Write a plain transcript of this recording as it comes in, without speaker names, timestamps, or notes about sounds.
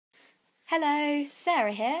Hello,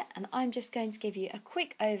 Sarah here, and I'm just going to give you a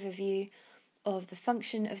quick overview of the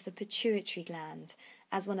function of the pituitary gland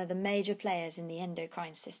as one of the major players in the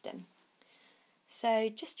endocrine system. So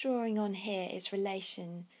just drawing on here its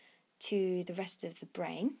relation to the rest of the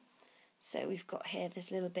brain. So we've got here this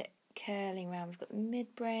little bit curling around, we've got the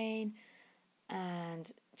midbrain, and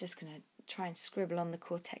just going to try and scribble on the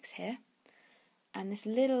cortex here. And this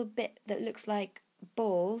little bit that looks like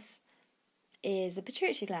balls is the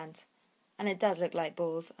pituitary gland. And it does look like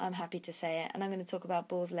balls, I'm happy to say it, and I'm going to talk about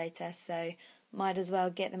balls later, so might as well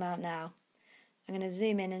get them out now. I'm going to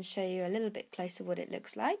zoom in and show you a little bit closer what it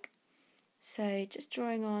looks like. So just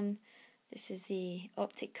drawing on, this is the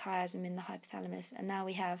optic chiasm in the hypothalamus, and now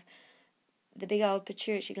we have the big old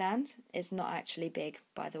pituitary gland. It's not actually big,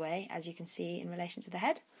 by the way, as you can see in relation to the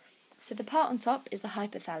head. So the part on top is the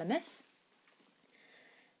hypothalamus,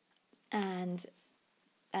 and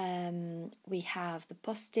we have the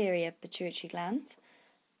posterior pituitary gland,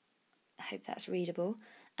 I hope that's readable,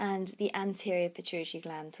 and the anterior pituitary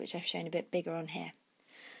gland, which I've shown a bit bigger on here.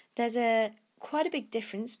 There's quite a big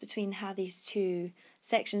difference between how these two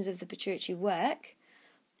sections of the pituitary work.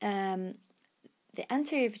 The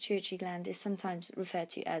anterior pituitary gland is sometimes referred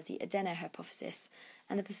to as the Neuro Hypothesis,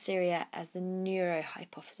 and the posterior as the Neuro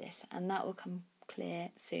Hypothesis, and that will come clear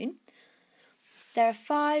soon. There are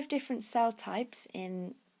 5 different cell types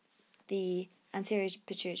in the anterior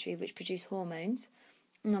pituitary which produce hormones,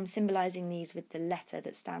 and I'm symbolising these with the letter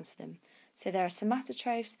that stands for them. So there are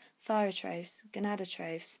somatotrophs, thyrotrophs,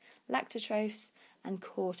 gonadotrophs, lactotrophs, and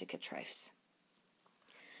corticotrophs.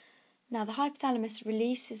 Now the hypothalamus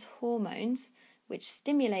releases hormones which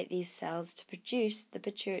stimulate these cells to produce the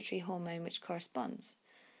pituitary hormone which corresponds.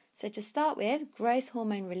 So to start with, growth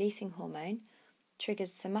hormone releasing hormone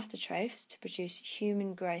triggers somatotrophs to produce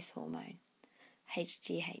human growth hormone,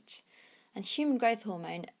 HGH. And human growth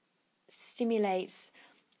hormone stimulates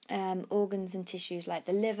organs and tissues like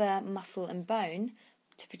the liver, muscle and bone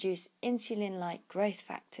to produce insulin-like growth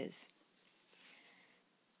factors.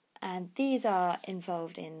 And these are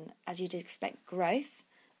involved in, as you'd expect, growth,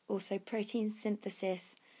 also protein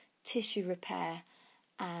synthesis, tissue repair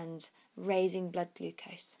and raising blood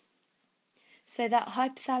glucose. So that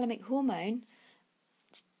hypothalamic hormone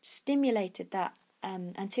stimulated that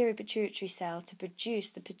anterior pituitary cell to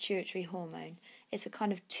produce the pituitary hormone. It's a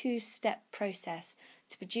kind of 2-step process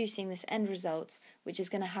to producing this end result, which is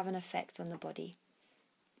going to have an effect on the body.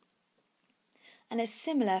 And it's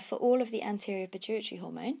similar for all of the anterior pituitary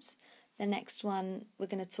hormones. The next one we're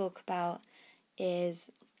going to talk about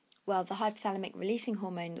is, well, the hypothalamic releasing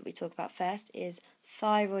hormone that we talk about first is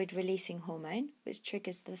thyroid releasing hormone, which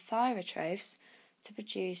triggers the thyrotrophs to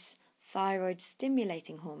produce thyroid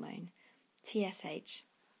stimulating hormone, TSH.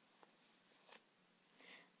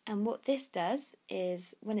 And what this does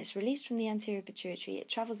is, when it's released from the anterior pituitary, it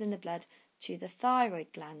travels in the blood to the thyroid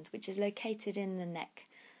gland, which is located in the neck,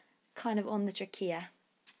 kind of on the trachea.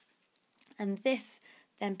 And this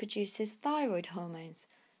then produces thyroid hormones.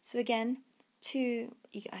 So again,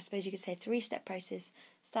 I suppose you could say 3-step process,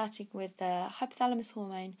 starting with the hypothalamus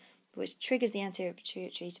hormone, which triggers the anterior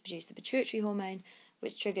pituitary to produce the pituitary hormone,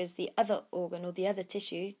 which triggers the other organ or the other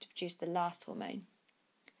tissue to produce the last hormone.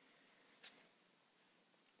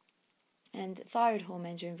 And thyroid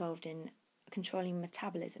hormones are involved in controlling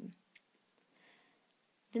metabolism.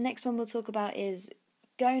 The next one we'll talk about is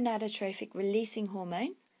gonadotrophic releasing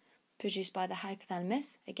hormone, produced by the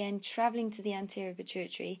hypothalamus, again travelling to the anterior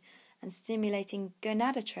pituitary and stimulating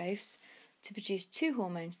gonadotrophs to produce 2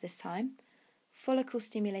 hormones this time, follicle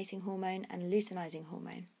stimulating hormone and luteinizing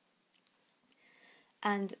hormone.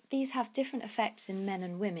 And these have different effects in men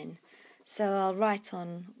and women, so I'll write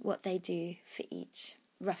on what they do for each,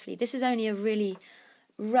 roughly. This is only a really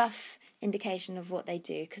rough indication of what they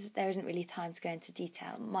do, because there isn't really time to go into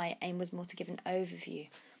detail. My aim was more to give an overview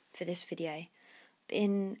for this video.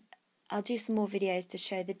 I'll do some more videos to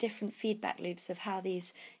show the different feedback loops of how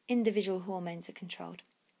these individual hormones are controlled.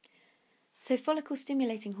 So follicle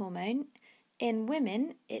stimulating hormone, in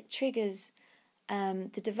women, it triggers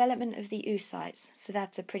the development of the oocytes. So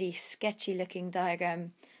that's a pretty sketchy looking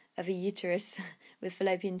diagram of a uterus with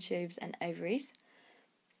fallopian tubes and ovaries.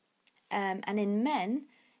 And in men,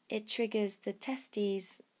 it triggers the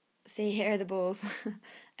testes, see here are the balls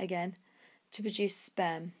again, to produce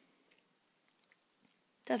sperm.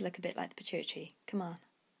 Does look a bit like the pituitary, come on.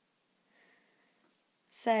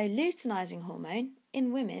 So luteinizing hormone,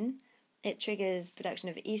 in women, it triggers production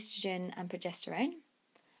of estrogen and progesterone,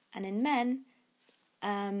 and in men,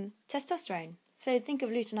 testosterone. So think of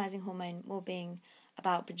luteinizing hormone more being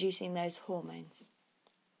about producing those hormones.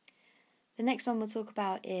 The next one we'll talk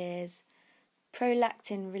about is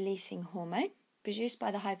prolactin releasing hormone produced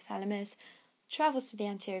by the hypothalamus travels to the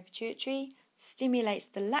anterior pituitary, stimulates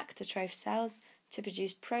the lactotroph cells to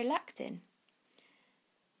produce prolactin.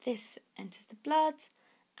 This enters the blood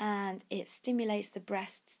and it stimulates the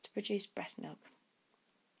breasts to produce breast milk.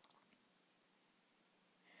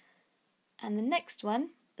 And the next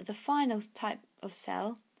one, the final type of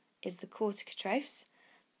cell, is the corticotrophs,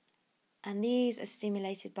 and these are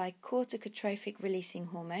stimulated by corticotrophic releasing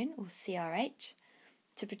hormone, or CRH,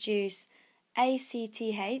 to produce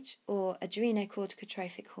ACTH, or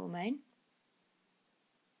adrenocorticotrophic hormone,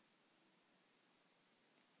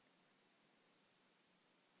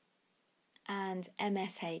 and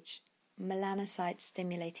MSH, melanocyte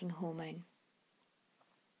stimulating hormone.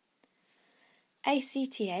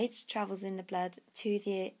 ACTH travels in the blood to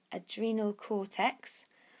the adrenal cortex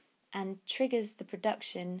and triggers the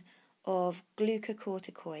production of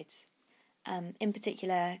glucocorticoids, in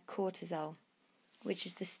particular cortisol, which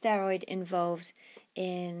is the steroid involved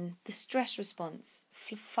in the stress response,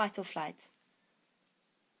 fight or flight.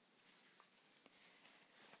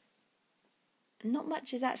 Not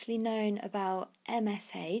much is actually known about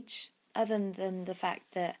MSH, other than the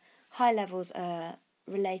fact that high levels are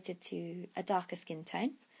related to a darker skin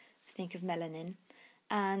tone, think of melanin,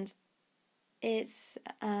 and it's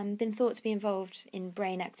been thought to be involved in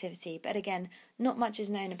brain activity, but again, not much is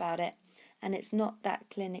known about it, and it's not that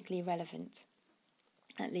clinically relevant,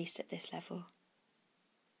 at least at this level.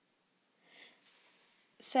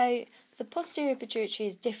 So the posterior pituitary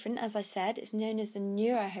is different, as I said. It's known as the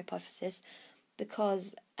Neuro Hypothesis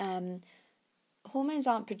because hormones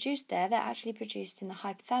aren't produced there, they're actually produced in the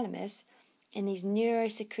hypothalamus in these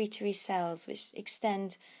neurosecretory cells which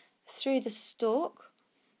extend through the stalk,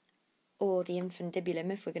 or the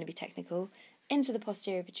infundibulum if we're going to be technical, into the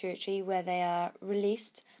posterior pituitary, where they are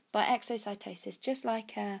released by exocytosis, just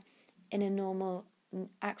like in a normal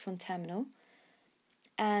axon terminal.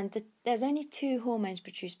 And there's only two hormones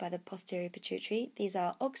produced by the posterior pituitary. These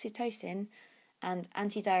are oxytocin and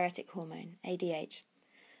antidiuretic hormone, ADH.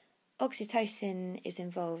 Oxytocin is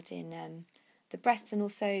involved in the breasts and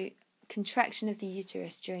also contraction of the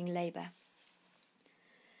uterus during labour.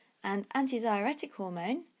 And antidiuretic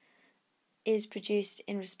hormone is produced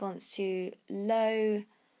in response to low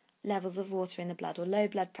levels of water in the blood, or low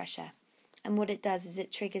blood pressure. And what it does is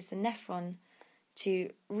it triggers the nephron to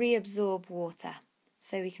reabsorb water,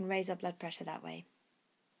 so we can raise our blood pressure that way.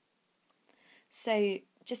 So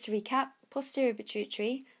just to recap, posterior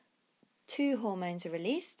pituitary, two hormones are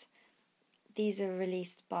released. These are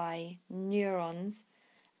released by neurons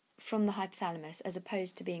from the hypothalamus, as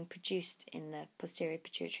opposed to being produced in the posterior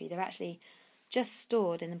pituitary. They're actually just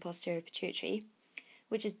stored in the posterior pituitary,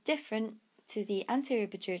 which is different to the anterior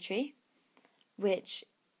pituitary, which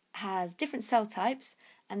has different cell types,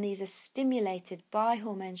 and these are stimulated by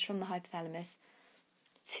hormones from the hypothalamus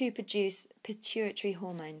to produce pituitary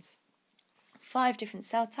hormones. 5 different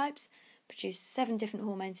cell types produce 7 different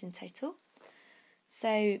hormones in total.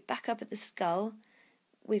 So back up at the skull,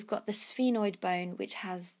 we've got the sphenoid bone, which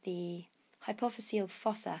has the hypophyseal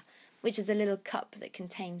fossa, which is the little cup that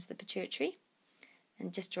contains the pituitary.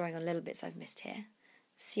 And just drawing on little bits I've missed here,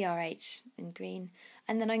 CRH in green.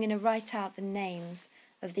 And then I'm going to write out the names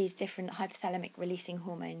of these different hypothalamic releasing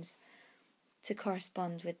hormones to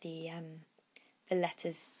correspond with the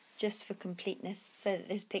letters, just for completeness, so that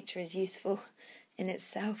this picture is useful in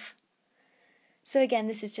itself. So again,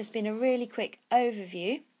 this has just been a really quick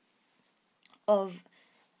overview of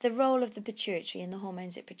the role of the pituitary and the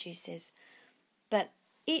hormones it produces. But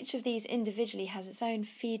each of these individually has its own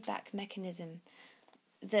feedback mechanism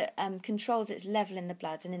that controls its level in the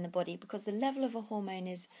blood and in the body, because the level of a hormone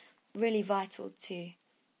is really vital to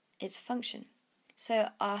its function. So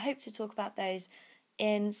I hope to talk about those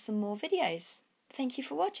in some more videos. Thank you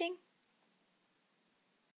for watching.